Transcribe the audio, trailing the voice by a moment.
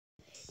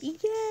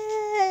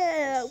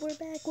Yeah, we're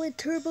back with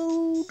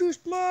Turbo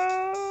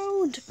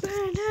Dismount.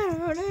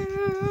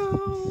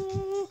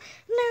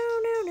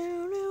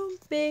 No.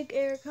 Big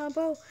air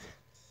combo.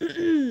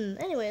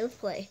 Anyway, let's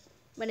play.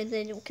 My name's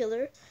Angel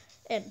Killer,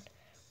 and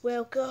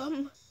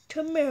welcome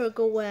to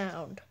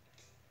Merry-Go-Round.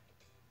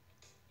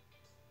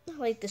 I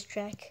like this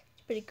track.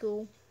 It's pretty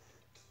cool.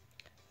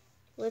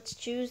 Let's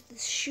choose the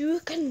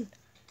Shuriken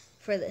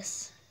for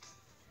this.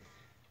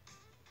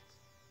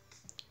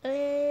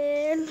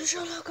 And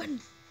Shuriken.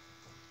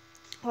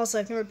 Also,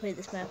 I've never played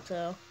this map,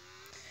 so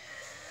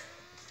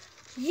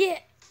yeah.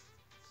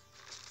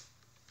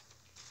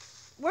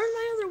 Where'd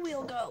my other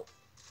wheel go?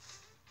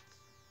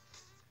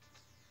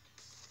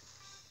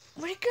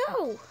 Where'd it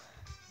go?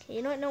 Okay,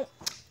 you know what? No.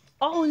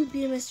 Always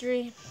be a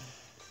mystery.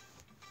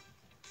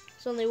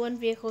 There's only one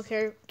vehicle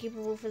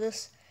capable for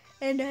this,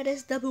 and that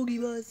is the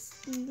Boogie Bus.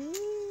 You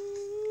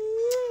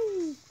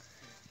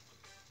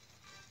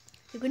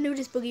can do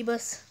this, Boogie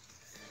Bus.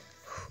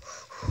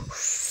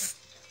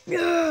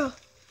 Yeah.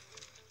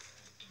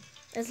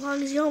 As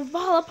long as you don't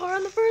fall apart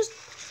on the first.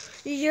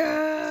 Yeah.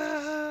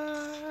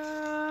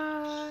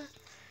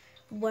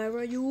 Where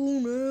are you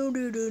now?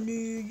 Did I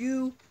need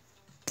you?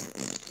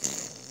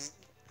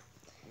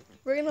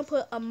 We're gonna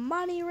put a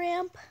money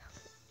ramp,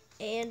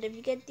 and if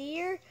you get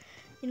deer,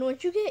 you know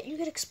what you get? You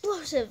get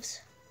explosives.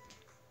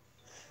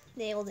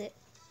 Nailed it.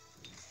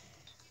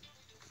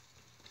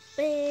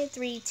 And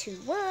 3, 2,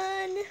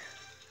 1.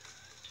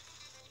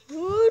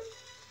 What?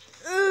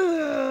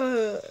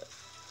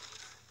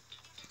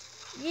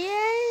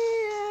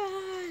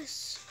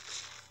 Yes.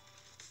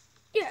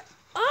 Yeah.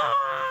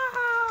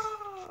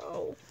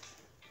 Oh.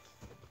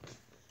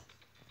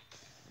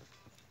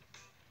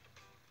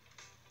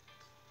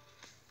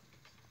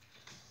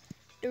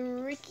 The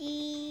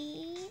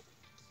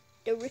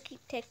Ricky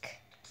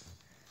Tech.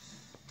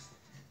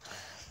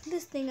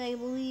 This thing, I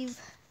believe,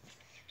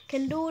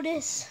 can do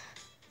this.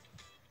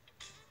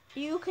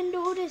 You can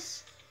do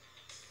this.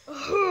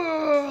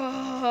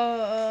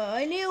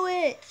 I knew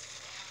it.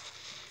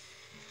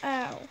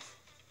 Ow.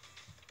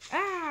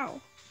 Ow.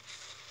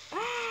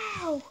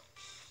 Ow.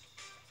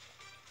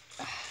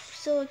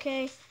 Still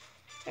okay.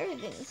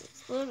 Everything is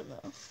exploding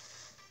though.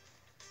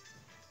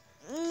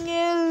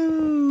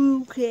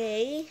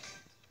 Okay.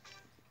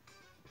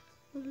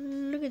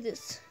 Look at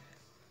this.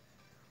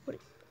 What?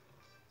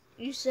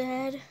 You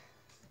said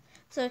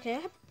it's okay.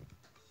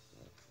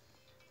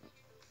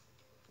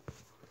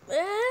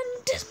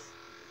 And dismount.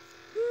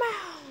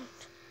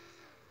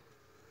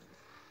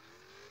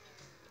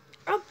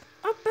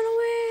 Up and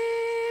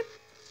away.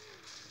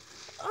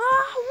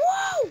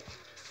 Oh,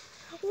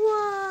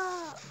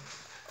 whoa.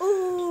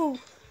 Ooh.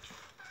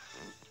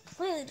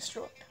 Completely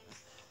destroyed.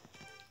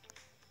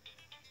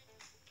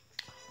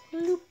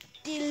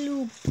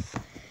 Loop-de-loop.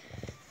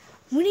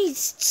 We need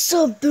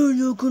something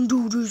that can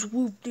do this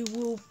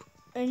whoop-de-whoop.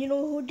 And you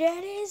know who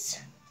that is?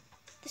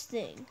 This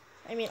thing.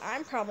 I mean,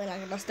 I'm probably not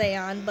gonna stay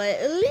on, but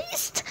at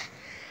least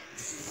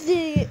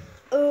the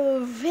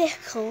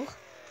vehicle.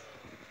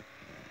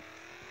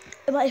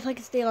 But if I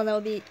could stay on, that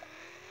would be.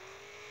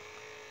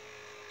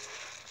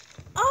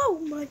 Oh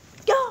my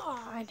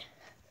god!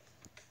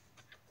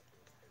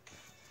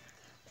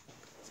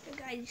 This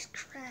guy just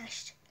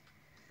crashed.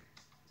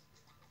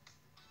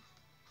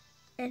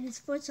 And his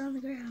foot's on the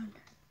ground.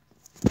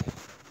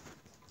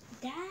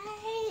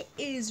 That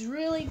is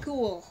really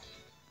cool.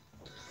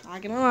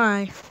 Not gonna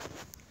lie.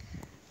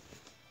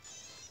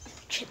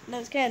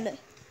 That's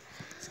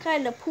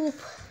kind of poop.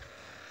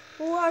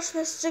 Watch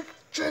this sick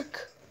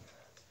trick.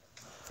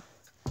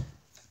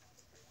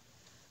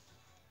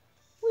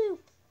 Woo.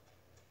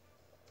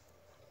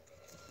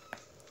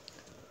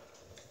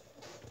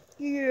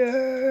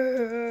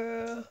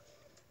 Yeah.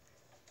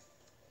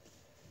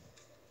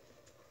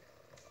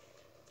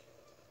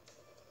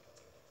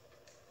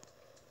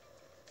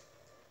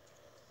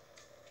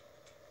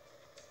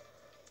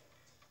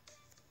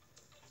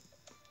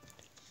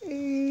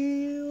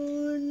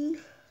 And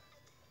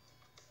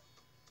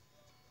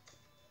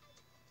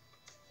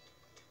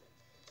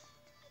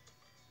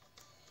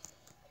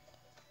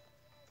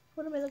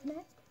what am I looking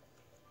at?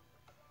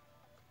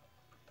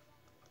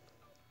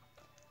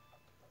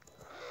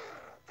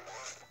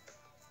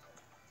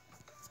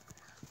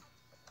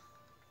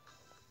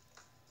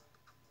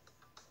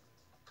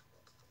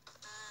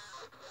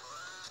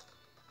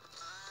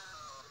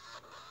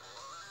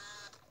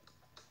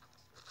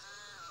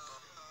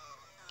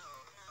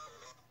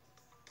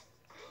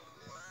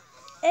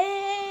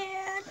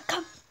 And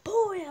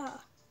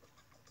kabooyah!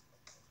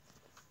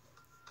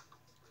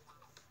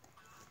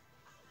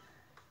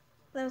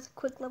 That was a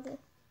quick level.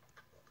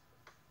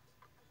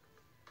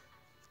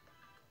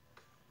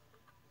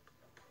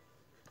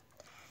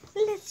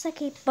 Let's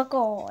keep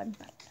going.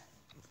 I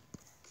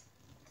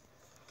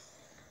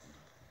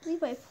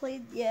believe I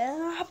played.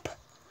 Yep.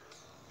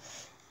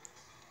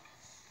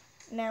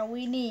 Now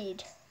we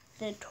need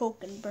the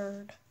token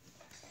bird.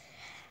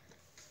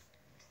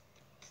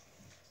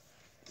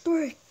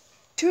 3,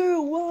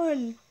 2,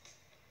 1.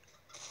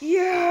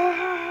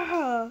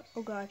 Yeah!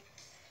 Oh god.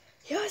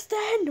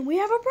 Houston, we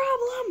have a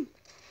problem.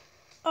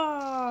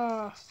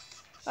 Oh,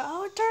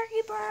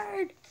 Turkey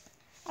Bird.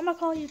 I'm gonna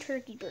call you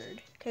Turkey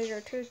Bird because you're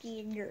a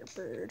turkey and you're a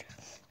bird.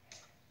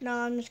 No,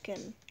 I'm just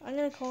kidding. I'm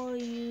gonna call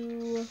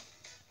you.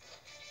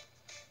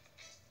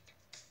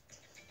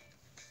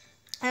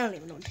 I don't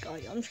even know what to call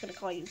you. I'm just gonna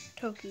call you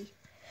Toki.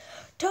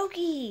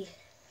 Toki.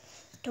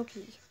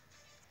 Toki.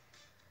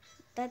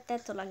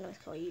 That's what I'm gonna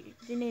call you.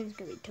 Your name's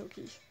gonna be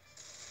Toki.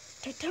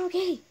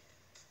 Toki.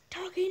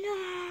 Toki, no.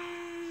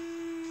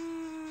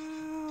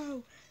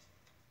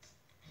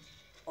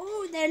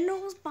 Oh, that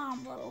nose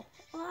bomb little.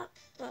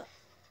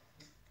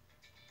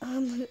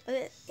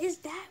 Is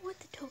that what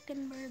the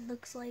token bird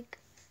looks like?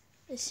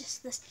 It's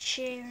just this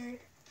chair.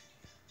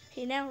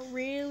 Okay, now we're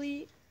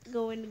really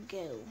going to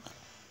go.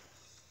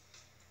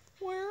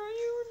 Where are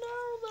you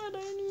now that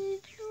I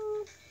need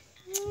you?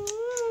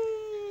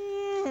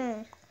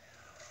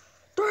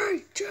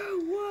 3,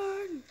 2,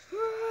 1.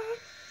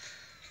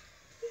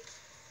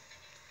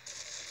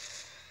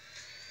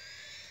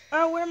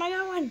 Oh, where am I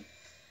going?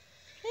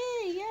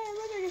 Hey, yeah,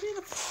 look, I can see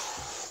the.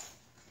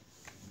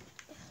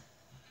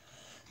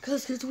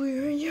 Cause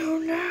we're in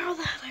you now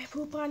that I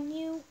poop on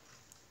you.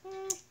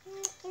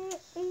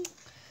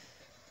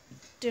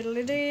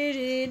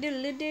 Diddle-a-dee,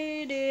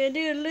 diddle-a-dee,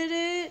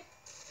 diddle-a-dee.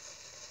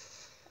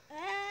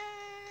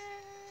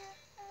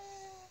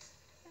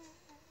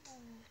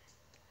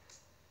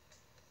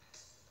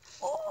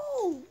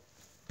 Oh!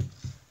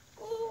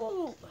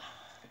 Oh!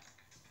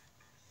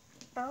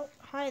 Oh,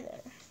 hi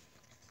there.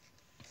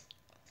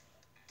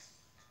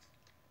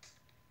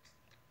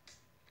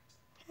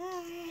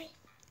 Hi.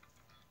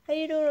 How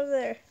you doing over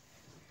there?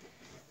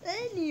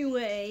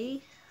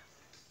 Anyway,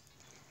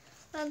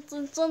 this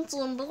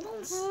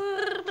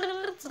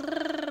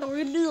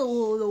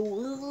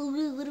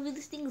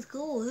thing's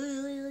cool.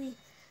 We're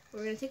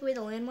gonna take away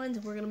the landmines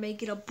and we're gonna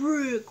make it a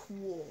brick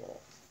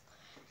wall.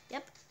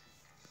 Yep.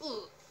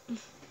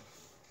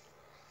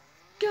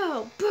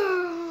 Go!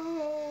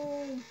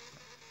 Boom!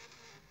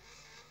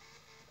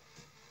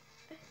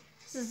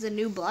 This is a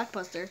new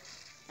blockbuster.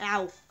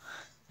 Ow.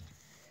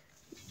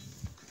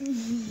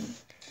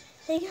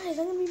 Hey guys,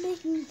 I'm gonna be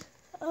making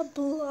a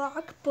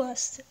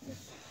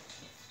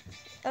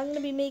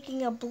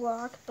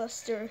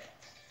blockbuster.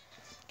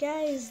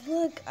 Guys,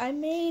 look, I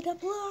made a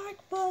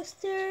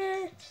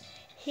blockbuster.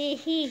 Hee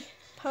hee,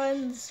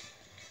 puns.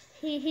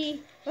 Hee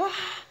hee.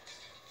 Ah.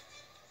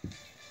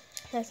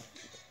 That's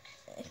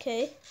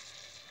okay.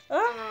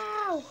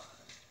 Ow!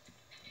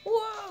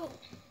 Whoa!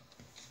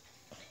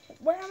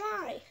 Where am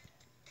I?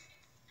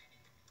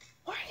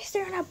 Why are you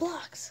staring at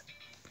blocks?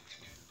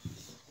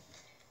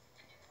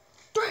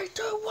 3,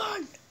 2,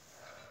 1.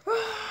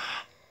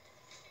 Ah!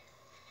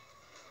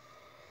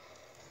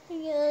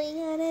 Going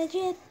on a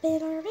jet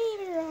in a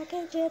river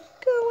rocket jet,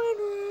 going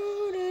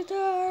through the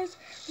stars,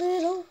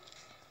 little.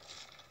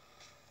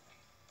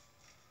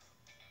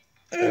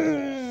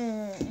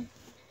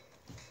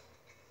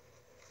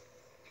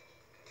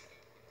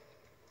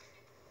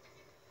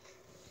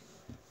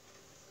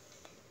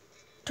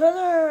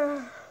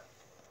 Trailer.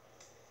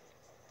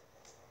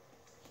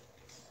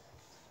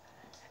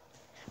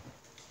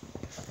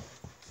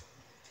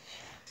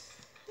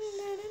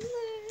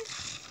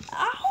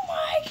 Oh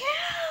my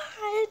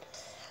god!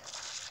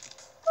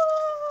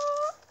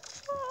 Oh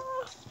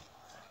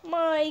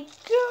my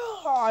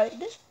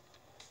god!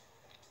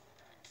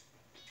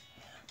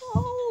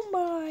 Oh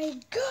my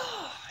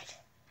god!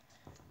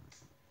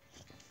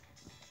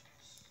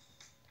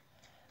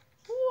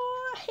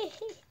 Why?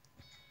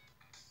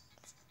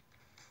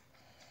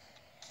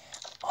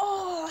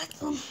 Oh, that's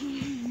the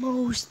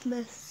most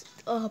messed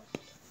up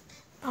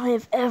I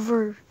have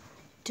ever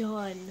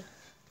done.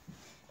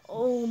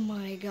 Oh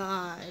my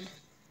god.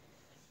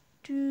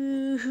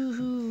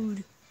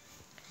 Dude.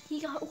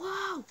 He got,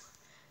 wow.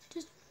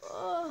 Just,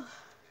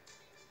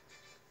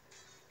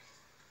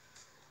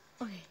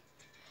 okay.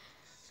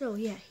 So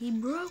yeah, he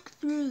broke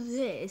through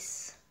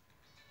this.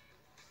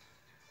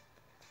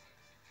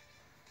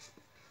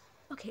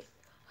 Okay,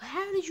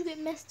 how did you get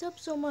messed up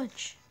so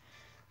much?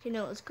 Okay,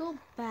 now let's go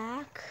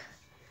back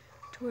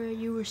to where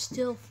you were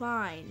still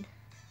fine.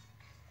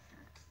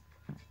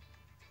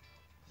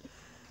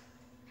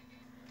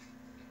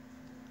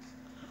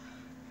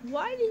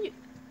 Why did you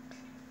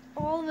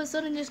all of a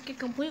sudden just get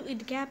completely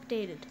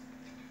decapitated?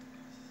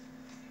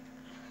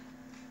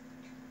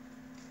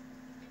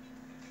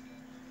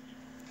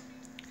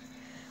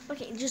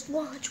 Okay, just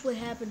watch what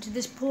happened to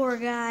this poor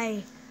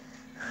guy.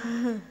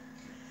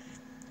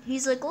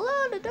 He's like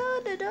la da da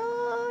da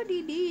da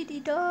dee dee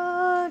dee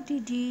da dee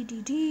dee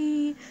dee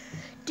dee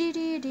dee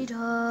dee dee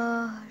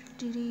da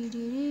dee dee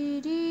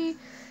dee dee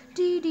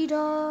dee dee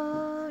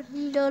da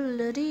da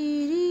da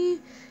dee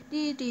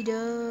dee dee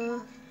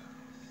da.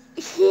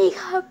 He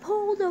got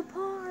pulled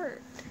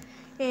apart.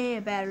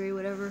 Battery,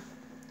 whatever.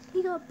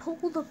 He got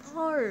pulled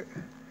apart,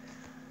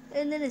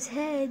 and then his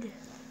head.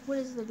 What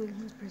is the big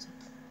person?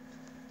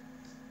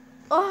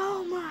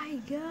 Oh my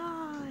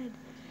god!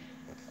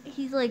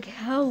 He's like,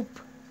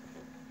 help.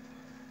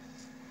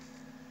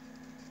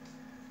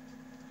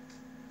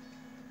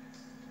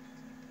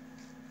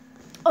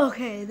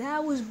 Okay,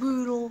 that was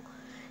brutal.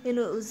 And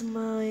it was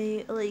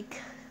my,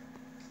 like...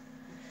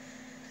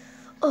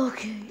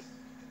 Okay.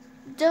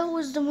 That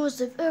was the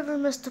most I've ever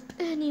messed up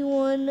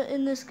anyone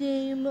in this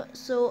game.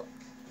 So,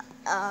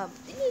 I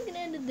think we can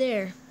end it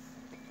there.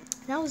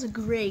 That was a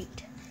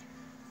great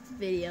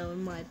video,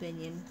 in my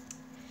opinion.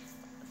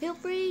 Feel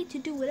free to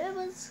do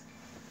whatever's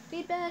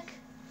feedback,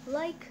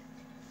 like,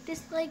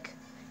 dislike,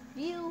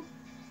 view,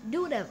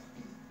 do whatever.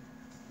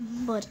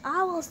 But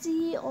I will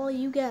see all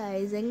you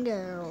guys and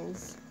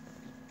girls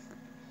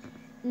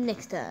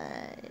next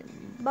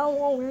time.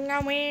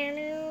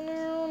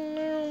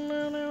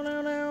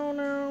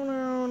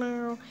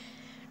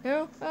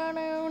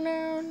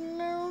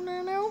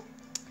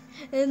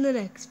 In the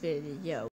next video.